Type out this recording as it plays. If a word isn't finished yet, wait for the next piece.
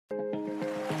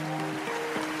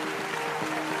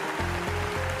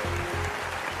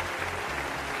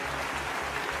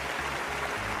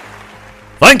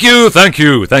Thank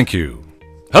you.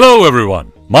 Hello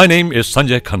everyone, my name is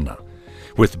Sanjay Khanna.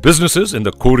 With businesses in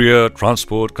the courier,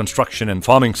 transport, construction and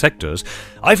farming sectors,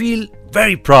 I feel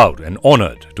very proud and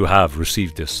honored to have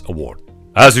received this award.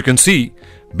 As you can see,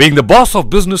 being the boss of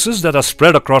businesses that are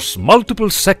spread across multiple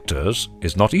sectors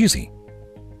is not easy.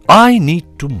 I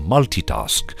need to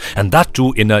multitask, and that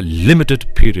too in a limited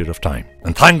period of time.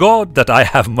 And thank God that I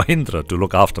have Mahindra to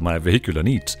look after my vehicular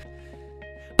needs.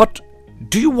 But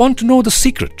do you want to know the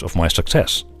secret of my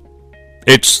success?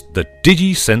 It's the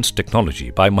DigiSense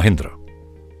technology by Mahindra.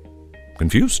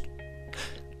 Confused?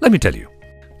 Let me tell you.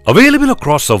 Available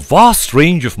across a vast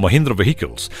range of Mahindra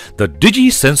vehicles, the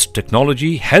DigiSense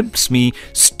technology helps me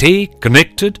stay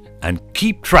connected and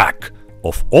keep track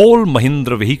of all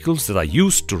Mahindra vehicles that I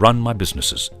use to run my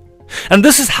businesses. And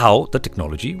this is how the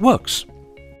technology works.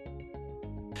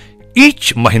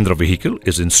 Each Mahindra vehicle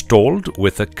is installed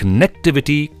with a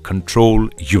connectivity control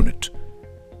unit.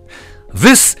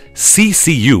 This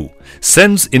CCU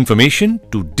sends information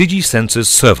to DigiSense's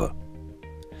server.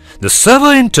 The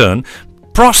server in turn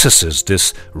processes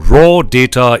this raw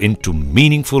data into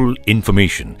meaningful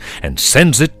information and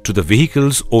sends it to the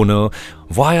vehicle's owner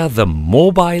via the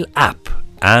mobile app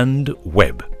and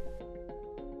web.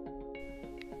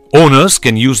 Owners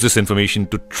can use this information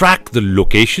to track the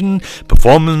location,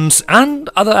 performance and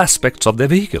other aspects of their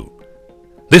vehicle.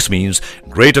 This means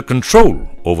greater control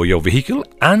over your vehicle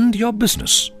and your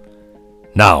business.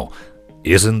 Now,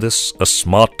 isn't this a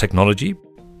smart technology?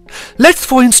 Let's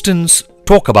for instance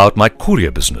talk about my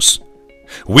courier business.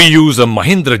 We use a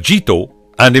Mahindra Jeeto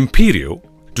and Imperio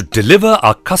to deliver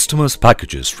our customers'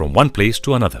 packages from one place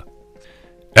to another.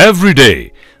 Every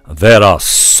day, there are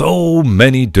so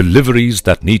many deliveries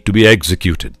that need to be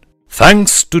executed.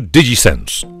 Thanks to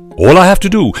DigiSense, all I have to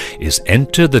do is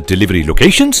enter the delivery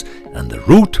locations and the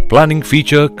route planning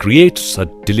feature creates a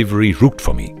delivery route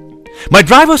for me. My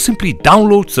driver simply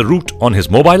downloads the route on his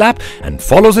mobile app and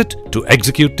follows it to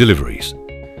execute deliveries.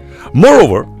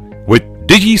 Moreover, with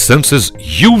DigiSense's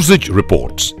usage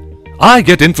reports, I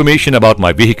get information about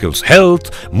my vehicle's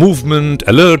health, movement,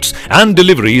 alerts and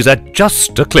deliveries at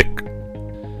just a click.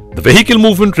 The vehicle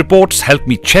movement reports help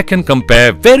me check and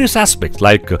compare various aspects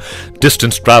like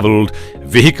distance traveled,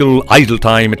 vehicle idle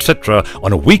time, etc.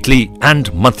 on a weekly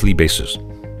and monthly basis.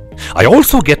 I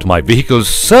also get my vehicle's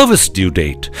service due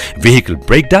date, vehicle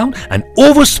breakdown and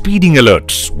overspeeding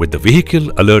alerts with the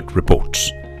vehicle alert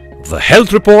reports. The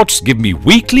health reports give me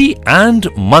weekly and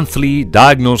monthly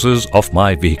diagnosis of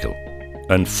my vehicle.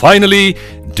 And finally,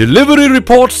 delivery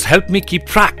reports help me keep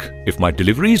track if my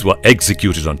deliveries were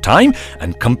executed on time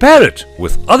and compare it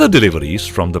with other deliveries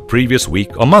from the previous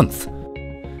week or month.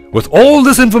 With all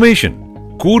this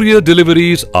information, courier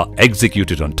deliveries are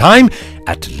executed on time,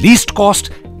 at least cost,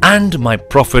 and my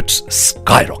profits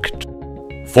skyrocket.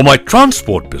 For my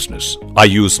transport business, I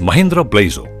use Mahindra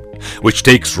Blazo, which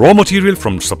takes raw material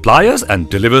from suppliers and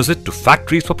delivers it to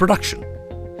factories for production.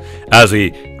 As a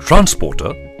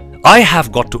transporter, I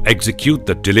have got to execute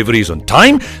the deliveries on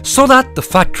time so that the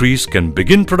factories can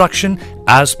begin production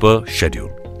as per schedule.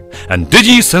 And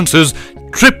DigiSense's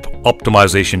trip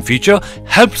optimization feature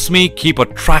helps me keep a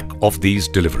track of these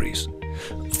deliveries.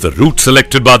 The route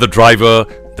selected by the driver,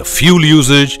 the fuel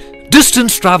usage,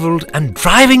 distance traveled and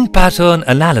driving pattern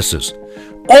analysis.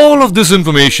 All of this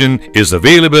information is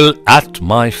available at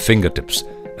my fingertips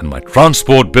and my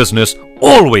transport business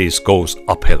always goes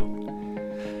uphill.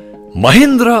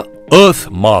 Mahindra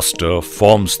Earthmaster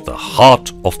forms the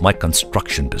heart of my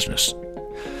construction business.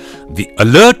 The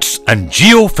alerts and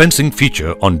geofencing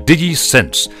feature on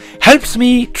DigiSense helps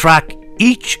me track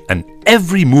each and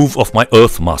every move of my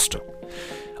Earthmaster.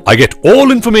 I get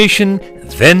all information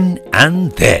then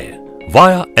and there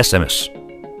via SMS.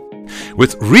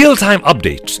 With real-time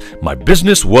updates, my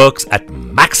business works at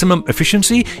maximum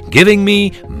efficiency, giving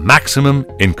me maximum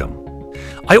income.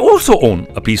 I also own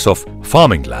a piece of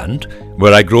farming land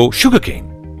where I grow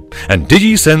sugarcane, and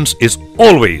DigiSense is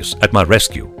always at my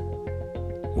rescue.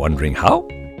 Wondering how?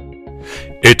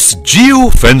 Its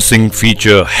geofencing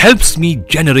feature helps me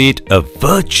generate a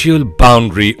virtual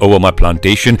boundary over my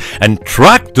plantation and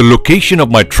track the location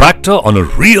of my tractor on a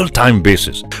real-time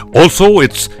basis. Also,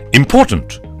 it's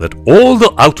important that all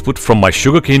the output from my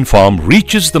sugarcane farm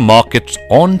reaches the markets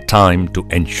on time to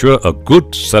ensure a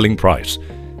good selling price.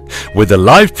 With the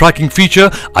live tracking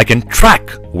feature, I can track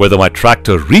whether my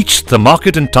tractor reached the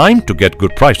market in time to get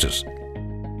good prices.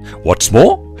 What's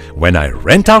more, when I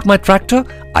rent out my tractor,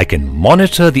 I can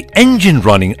monitor the engine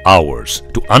running hours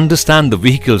to understand the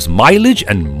vehicle's mileage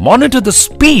and monitor the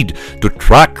speed to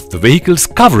track the vehicle's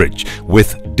coverage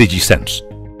with DigiSense.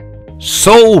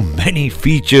 So many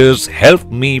features help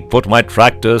me put my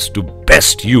tractors to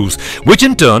best use, which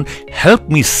in turn help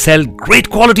me sell great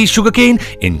quality sugarcane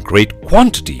in great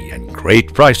quantity and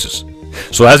great prices.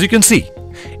 So as you can see,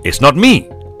 it's not me,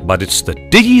 but it's the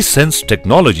DigiSense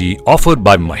technology offered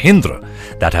by Mahindra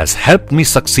that has helped me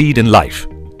succeed in life.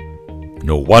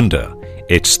 No wonder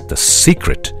it's the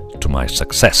secret to my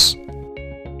success.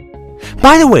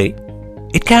 By the way,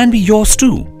 it can be yours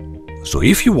too. So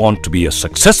if you want to be a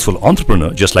successful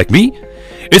entrepreneur just like me,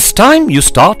 it's time you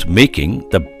start making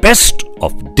the best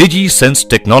of DigiSense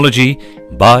technology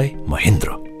by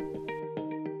Mahindra.